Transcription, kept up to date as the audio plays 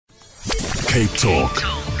Cape Talk.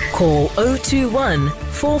 Call 021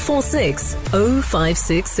 446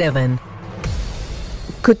 0567.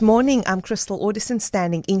 Good morning. I'm Crystal Audison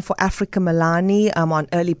standing in for Africa Melusi. I'm on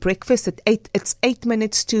early breakfast at 8. It's 8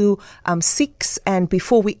 minutes to 6. And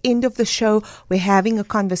before we end of the show, we're having a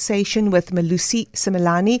conversation with Melusi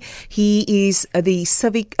Simelane. He is the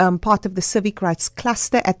civic part of the civic rights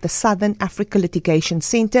cluster at the Southern Africa Litigation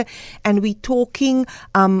Centre, and we're talking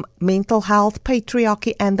mental health,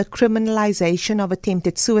 patriarchy, and the criminalisation of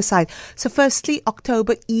attempted suicide. So, firstly,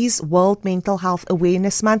 October is World Mental Health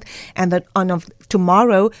Awareness Month, and that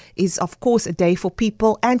tomorrow is, of course, a day for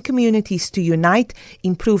people and communities to unite,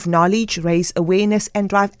 improve knowledge, raise awareness, and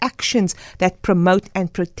drive actions that promote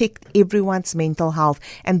and protect everyone's mental health.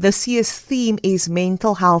 And this year's theme is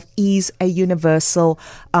mental health is a universal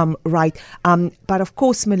right. But of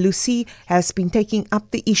course, Melusi has been taking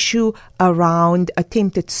up the issue around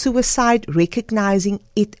attempted suicide, recognizing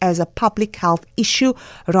it as a public health issue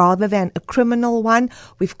rather than a criminal one.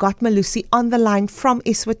 We've got Melusi on the line from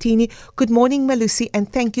Eswatini. Good morning, Melusi, and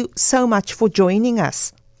thank you so much for joining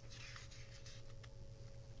us.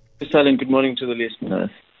 Silent, good morning to the listeners.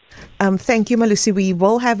 Thank you, Melusi. We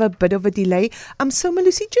will have a bit of a delay. So,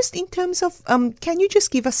 Melusi, just in terms of, can you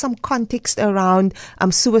just give us some context around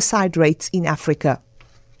suicide rates in Africa?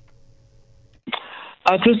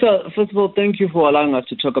 Crystal, first of all, thank you for allowing us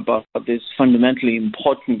to talk about this fundamentally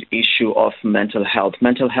important issue of mental health.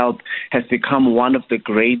 Mental health has become one of the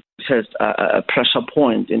greatest pressure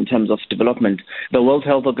points in terms of development. The World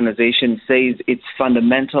Health Organization says it's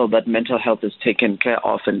fundamental that mental health is taken care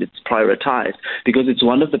of and it's prioritized because it's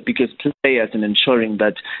one of the biggest players in ensuring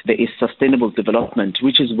that there is sustainable development,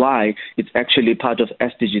 which is why it's actually part of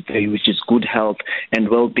SDG 3, which is good health and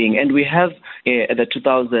well-being. And we have the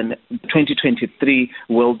 2023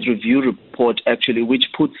 World Review report, actually, which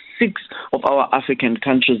puts 6 of our African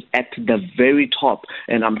countries at the very top.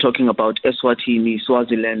 And I'm talking about Eswatini,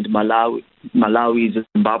 Swaziland, Malawi,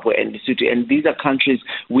 Zimbabwe, and Lesotho. And these are countries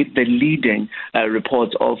with the leading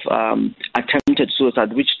reports of attempted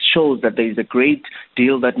suicide, which shows that there is a great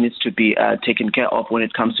deal that needs to be taken care of when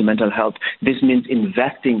it comes to mental health. This means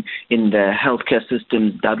investing in the healthcare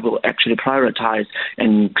systems that will actually prioritize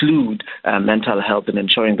and include mental health and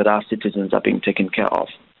ensuring that our citizens are being taken care of.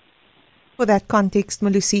 For that context,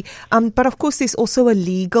 Melusi. But of course, there's also a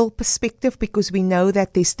legal perspective because we know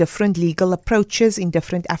that there's different legal approaches in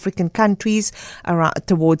different African countries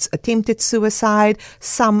towards attempted suicide,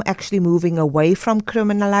 some actually moving away from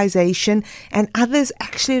criminalization and others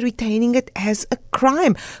actually retaining it as a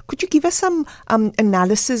crime. Could you give us some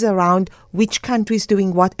analysis around which countries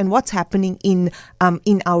doing what and what's happening in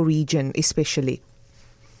our region especially?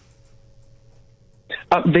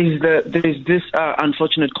 There's this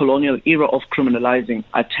unfortunate colonial era of criminalizing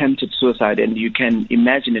attempted suicide, and you can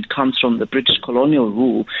imagine it comes from the British colonial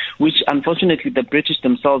rule, which unfortunately the British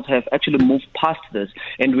themselves have actually moved past this.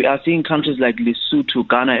 And we are seeing countries like Lesotho,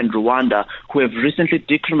 Ghana, and Rwanda who have recently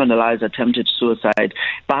decriminalized attempted suicide,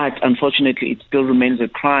 but unfortunately it still remains a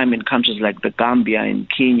crime in countries like the Gambia, in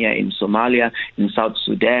Kenya, in Somalia, in South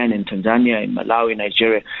Sudan, in Tanzania, in Malawi,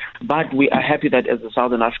 Nigeria. But we are happy that as the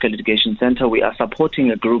Southern Africa Litigation Center, we are supporting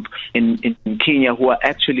a group in Kenya who are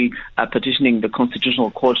actually petitioning the Constitutional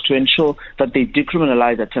Court to ensure that they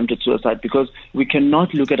decriminalize attempted suicide, because we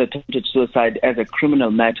cannot look at attempted suicide as a criminal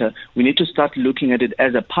matter. We need to start looking at it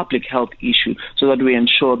as a public health issue so that we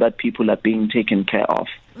ensure that people are being taken care of.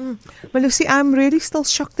 Melusi, I'm really still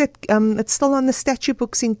shocked that it's still on the statute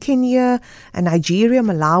books in Kenya and Nigeria,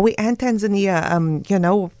 Malawi and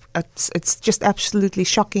Tanzania. It's just absolutely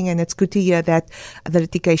shocking, and it's good to hear that the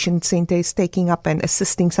litigation centre is taking up and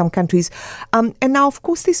assisting some countries. And now, of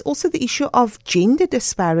course, there's also the issue of gender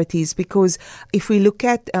disparities, because if we look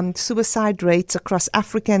at suicide rates across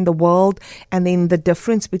Africa and the world, and then the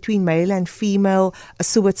difference between male and female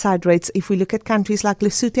suicide rates, if we look at countries like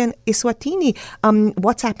Lesotho and Eswatini,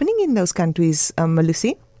 what's happening in those countries,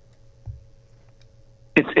 Melusi?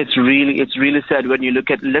 It's really sad when you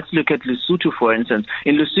let's look at Lesotho, for instance.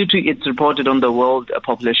 In Lesotho, it's reported on the World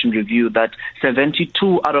Population Review that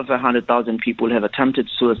 72 out of 100,000 people have attempted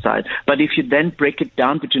suicide. But if you then break it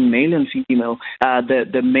down between male and female,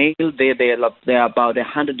 the male, they're about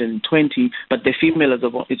 120, but the female is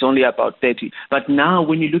only about 30. But now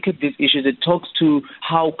when you look at these issues, it talks to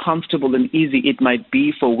how comfortable and easy it might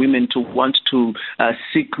be for women to want to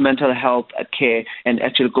seek mental health care and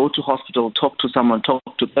actually go to hospital, talk to someone, talk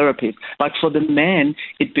to therapists. But for the man,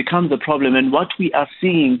 it becomes a problem. And what we are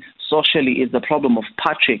seeing socially is the problem of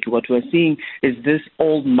Patrick. What we're seeing is this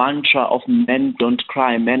old mantra of men don't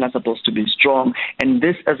cry, men are supposed to be strong. And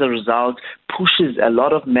this, as a result, pushes a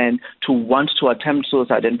lot of men to want to attempt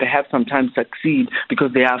suicide and perhaps sometimes succeed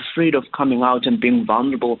because they are afraid of coming out and being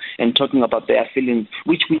vulnerable and talking about their feelings,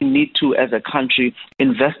 which we need to, as a country,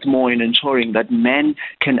 invest more in ensuring that men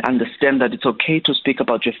can understand that it's okay to speak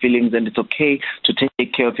about your feelings and it's okay to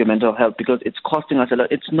take care of your mental health, because it's costing us a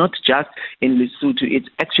lot. It's not just in Lesotho, it's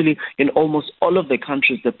actually in almost all of the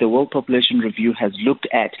countries that the World Population Review has looked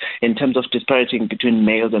at in terms of disparity between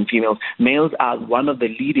males and females. Males are one of the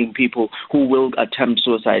leading people who will attempt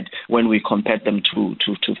suicide when we compare them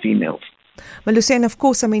to females. Melusi, and of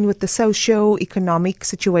course, I mean, with the socio-economic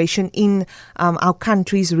situation in our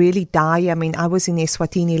countries really dire. I mean, I was in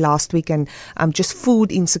Eswatini last week, and just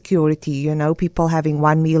food insecurity, you know, people having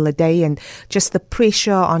one meal a day, and just the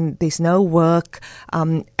pressure on there's no work.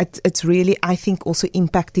 It's really, I think, also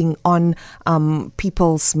impacting on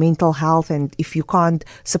people's mental health. And if you can't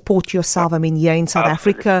support yourself, I mean, here in South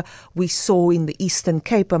Africa, we saw in the Eastern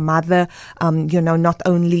Cape a mother, not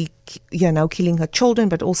only killing her children,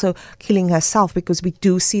 but also killing herself, because we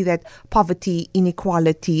do see that poverty,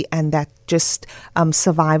 inequality, and that just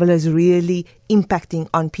survival is really impacting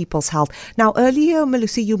on people's health. Now, earlier,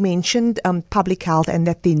 Melusi, you mentioned public health and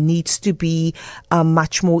that there needs to be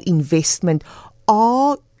much more investment.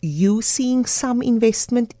 Are you seeing some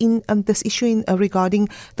investment in this issue regarding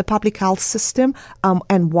the public health system?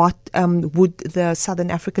 And what would the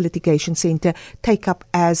Southern Africa Litigation Centre take up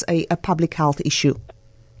as a public health issue?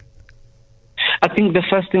 I think the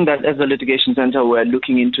first thing that as a litigation center we're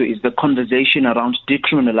looking into is the conversation around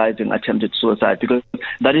decriminalizing attempted suicide, because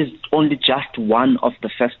that is only just one of the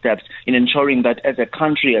first steps in ensuring that as a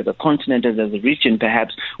country, as a continent, as a region,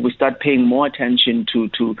 perhaps we start paying more attention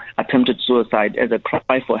to attempted suicide as a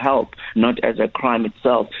cry for help, not as a crime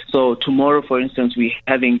itself. So tomorrow, for instance, we're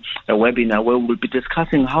having a webinar where we'll be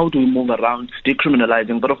discussing how do we move around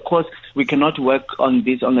decriminalizing. But of course, we cannot work on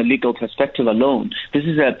this on a legal perspective alone. This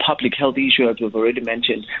is a public health issue, as we've already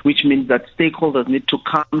mentioned, which means that stakeholders need to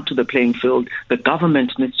come to the playing field. The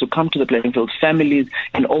government needs to come to the playing field. Families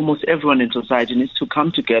and almost everyone in society needs to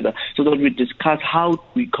come together so that we discuss how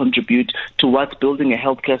we contribute towards building a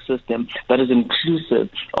healthcare system that is inclusive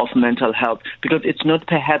of mental health. Because it's not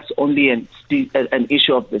perhaps only an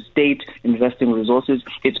issue of the state investing resources,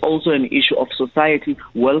 it's also an issue of society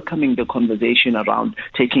welcoming the conversation around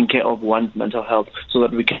taking care of one's mental health so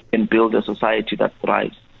that we can build a society that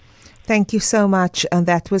thrives. Thank you so much. And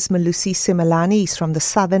that was Melusi Simelane. He's from the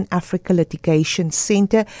Southern Africa Litigation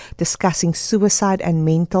Centre, discussing suicide and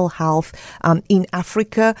mental health in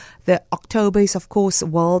Africa. The October is, of course,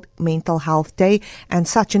 World Mental Health Day, and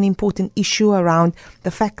such an important issue around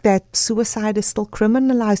the fact that suicide is still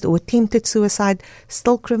criminalized, or attempted suicide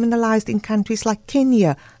still criminalized in countries like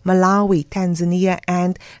Kenya, Malawi, Tanzania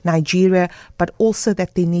and Nigeria, but also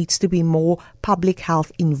that there needs to be more public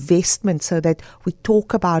health investment so that we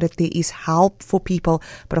talk about it. There is help for people.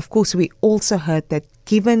 But of course, we also heard that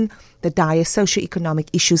given the dire socioeconomic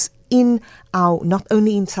issues in not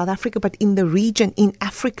only in South Africa, but in the region, in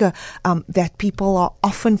Africa, that people are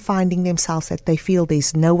often finding themselves that they feel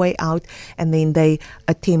there's no way out, and then they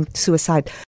attempt suicide.